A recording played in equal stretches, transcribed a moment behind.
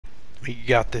We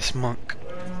got this, monk.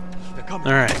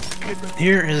 Alright,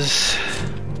 here is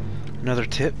another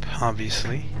tip,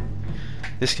 obviously.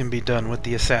 This can be done with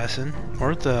the assassin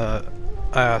or the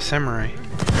samurai.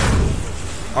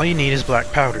 All you need is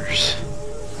black powders.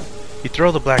 You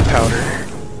throw the black powder,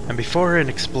 and before it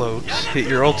explodes, hit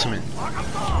your ultimate.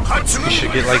 You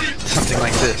should get like something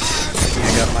like this. See,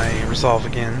 I got my resolve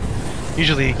again.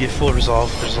 Usually you get full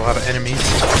resolve, there's a lot of enemies.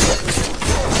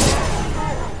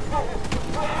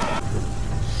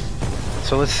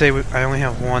 So let's say I only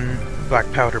have one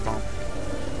black powder bomb.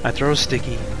 I throw a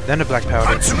sticky, then a black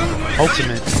powder,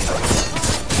 ultimate.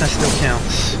 That still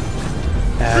counts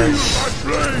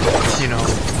as, you know,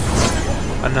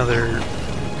 another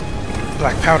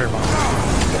black powder bomb.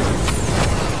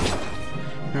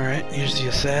 Alright, here's the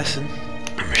assassin.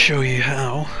 I'm gonna show you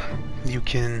how you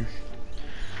can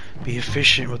be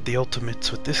efficient with the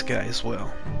ultimates with this guy as well.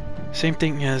 Same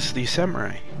thing as the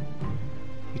samurai.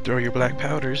 You throw your black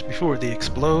powders before they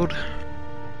explode,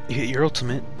 you hit your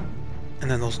ultimate,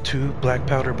 and then those two black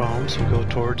powder bombs will go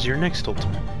towards your next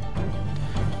ultimate.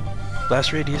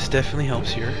 Blast radius definitely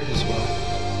helps here as well.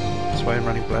 That's why I'm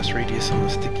running blast radius on the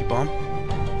sticky bomb.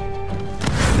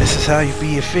 This is how you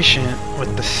be efficient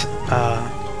with the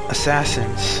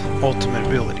assassin's ultimate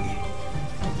ability.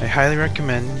 I highly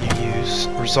recommend you use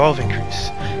resolve increase.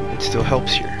 It still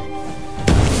helps here.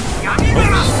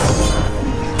 Oops.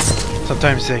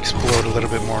 Sometimes they explode a little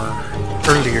bit more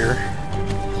earlier,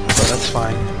 but that's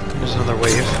fine. There's another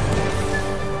wave.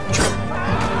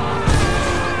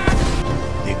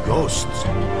 The ghosts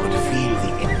could feel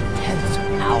the intense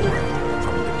power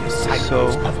from the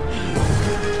disciples of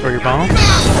Eve. Throw your bombs.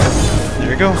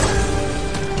 There you go.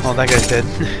 Oh, that guy's dead.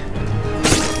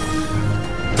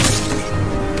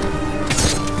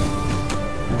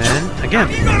 And then, again.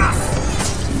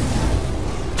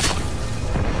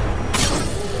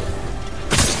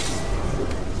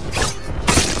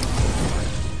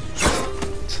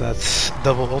 So that's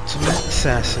double ultimate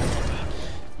assassin.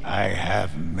 I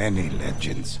have many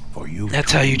legends for you.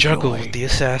 That's how you juggle with the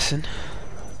assassin.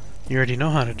 You already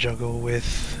know how to juggle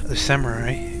with the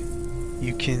samurai.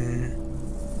 You can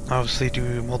obviously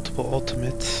do multiple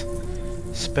ultimates,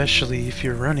 especially if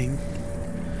you're running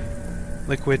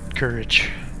liquid courage.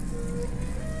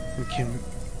 You can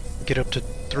get up to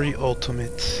 3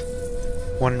 ultimates,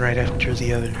 one right after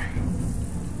the other.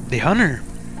 The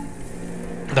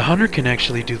hunter can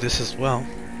actually do this as well,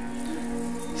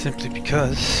 simply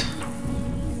because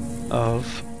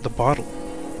of the bottle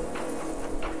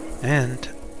and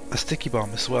a sticky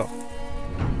bomb as well.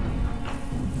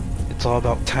 It's all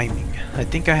about timing. I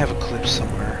think I have a clip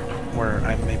somewhere where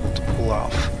I'm able to pull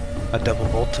off a double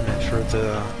ultimate for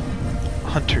the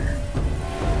hunter.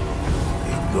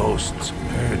 The ghosts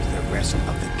heard the rest of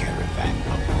the caravan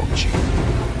approaching.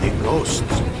 The ghosts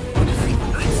could feel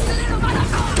the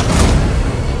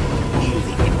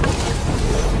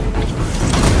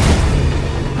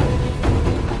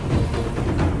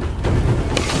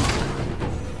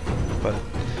But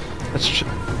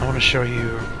I want to show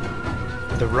you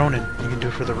the Ronin. You can do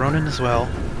it for the Ronin as well.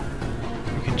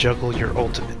 You can juggle your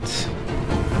ultimates.